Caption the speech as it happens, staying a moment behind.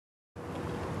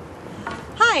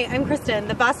Hi, I'm Kristen,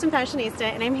 the Boston Fashionista,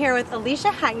 and I'm here with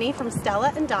Alicia Hackney from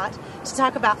Stella and Dot to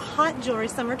talk about hot jewelry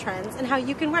summer trends and how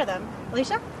you can wear them.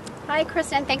 Alicia? Hi,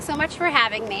 Kristen. Thanks so much for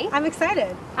having me. I'm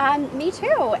excited. Me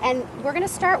too. And we're going to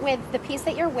start with the piece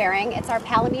that you're wearing. It's our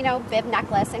Palomino bib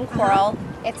necklace in coral.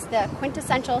 It's the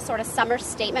quintessential sort of summer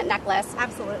statement necklace.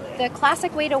 Absolutely. The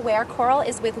classic way to wear coral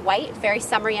is with white, very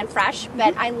summery and fresh,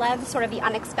 but I love sort of the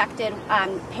unexpected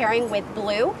pairing with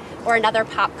blue or another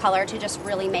pop color to just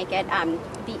really make it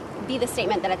be the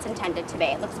statement that it's intended to be.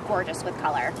 It looks gorgeous with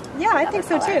color. Yeah, I think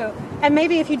so too. And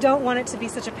maybe if you don't want it to be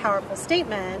such a powerful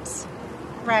statement,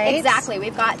 right? Exactly.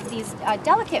 We've got these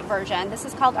delicate version. This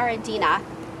is called our Adina,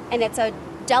 and it's a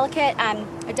delicate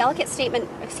statement.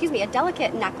 Excuse me, a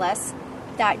delicate necklace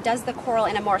that does the coral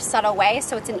in a more subtle way,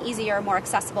 so it's an easier, more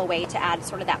accessible way to add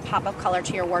sort of that pop of color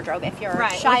to your wardrobe if you're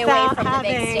shy away from the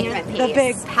big statement piece. The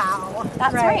big pow.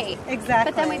 That's right.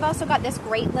 Exactly. But then we've also got this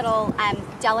great little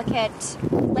delicate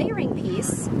layering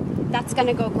piece that's going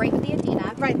to go great with the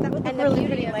Adina. Right, that would look really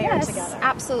pretty layered together.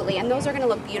 Absolutely, and those are going to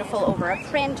look beautiful over a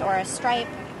print or a stripe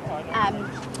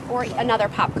or another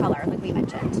pop color, like we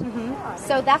mentioned.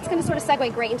 So that's going to sort of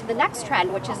segue great into the next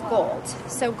trend, which is gold.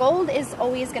 So gold is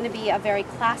always going to be a very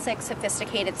classic,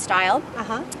 sophisticated style,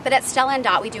 but at Stella and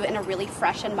Dot we do it in a really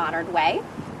fresh and modern way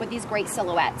with these great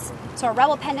silhouettes. So a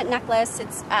rebel pendant necklace,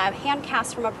 it's hand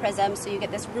cast from a prism, so you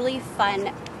get this really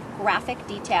fun graphic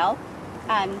detail.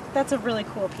 That's a really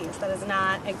cool piece. That is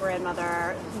not a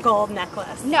grandmother gold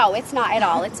necklace. No, it's not at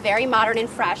all. It's very modern and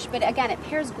fresh, but again, it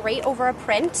pairs great over a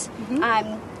print.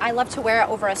 I love to wear it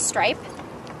over a stripe.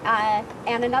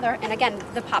 And again,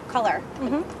 the pop color,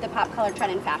 the pop color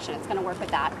trend in fashion. It's going to work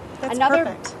with that. That's another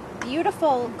perfect.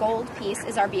 Beautiful gold piece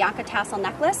is our Bianca tassel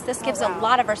necklace. This gives a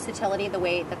lot of versatility the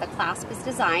way that the clasp is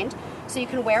designed. So you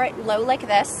can wear it low like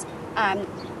this.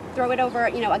 Throw it over,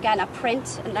 again, a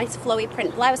print, a nice flowy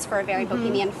print blouse for a very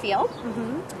bohemian feel.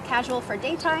 Casual for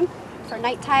daytime, for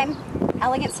nighttime,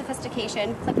 elegant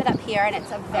sophistication. Clip it up here, and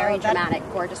it's a very dramatic,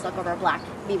 gorgeous look over a black,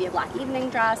 maybe a black evening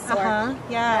dress. Or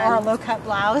a low-cut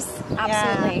blouse.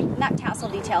 Absolutely. And that tassel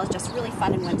detail is just really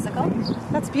fun and whimsical.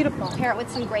 That's beautiful. Pair it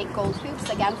with some great gold hoops,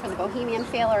 again, for the bohemian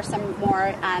feel, or some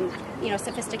more,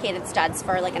 sophisticated studs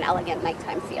for like an elegant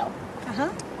nighttime feel.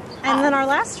 And then our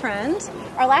last trend.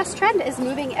 Our last trend is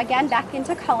moving again back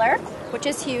into color, which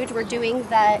is huge. We're doing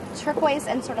the turquoise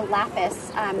and sort of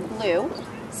lapis blue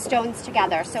stones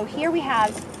together. So here we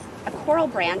have a coral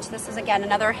branch. This is again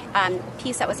another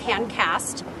piece that was hand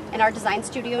cast in our design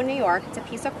studio in New York. It's a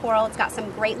piece of coral. It's got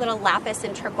some great little lapis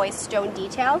and turquoise stone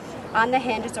detail on the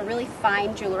hinge. It's a really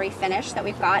fine jewelry finish that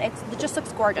we've got. It just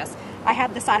looks gorgeous. I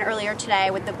had this on earlier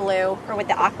today with the blue, or with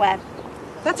the aqua.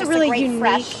 That's a really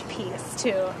unique piece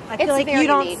too. I feel like you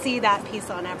don't see that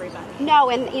piece on everybody. No,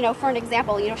 and for an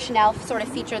example, Chanel sort of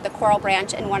featured the coral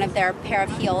branch in one of their pair of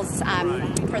heels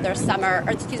for their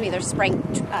their spring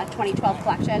 2012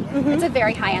 collection. It's a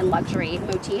very high-end luxury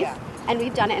motif, and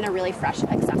we've done it in a really fresh,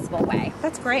 accessible way.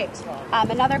 That's great.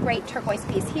 Another great turquoise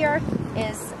piece here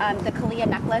is the Kalia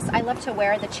necklace. I love to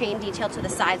wear the chain detail to the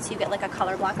side so you get like a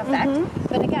color block effect.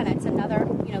 But again, it's another,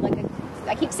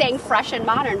 I keep saying fresh and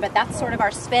modern, but that's sort of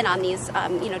our spin on these,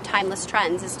 timeless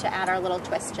trends, is to add our little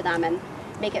twist to them and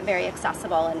make it very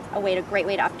accessible and a great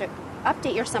way to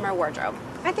update your summer wardrobe.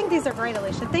 I think these are great,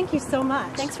 Alicia. Thank you so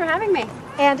much. Thanks for having me.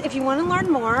 And if you want to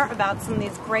learn more about some of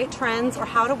these great trends or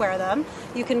how to wear them,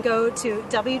 you can go to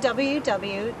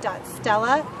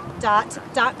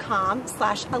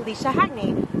www.stelladot.com/Alicia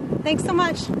Hackney. Thanks so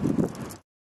much.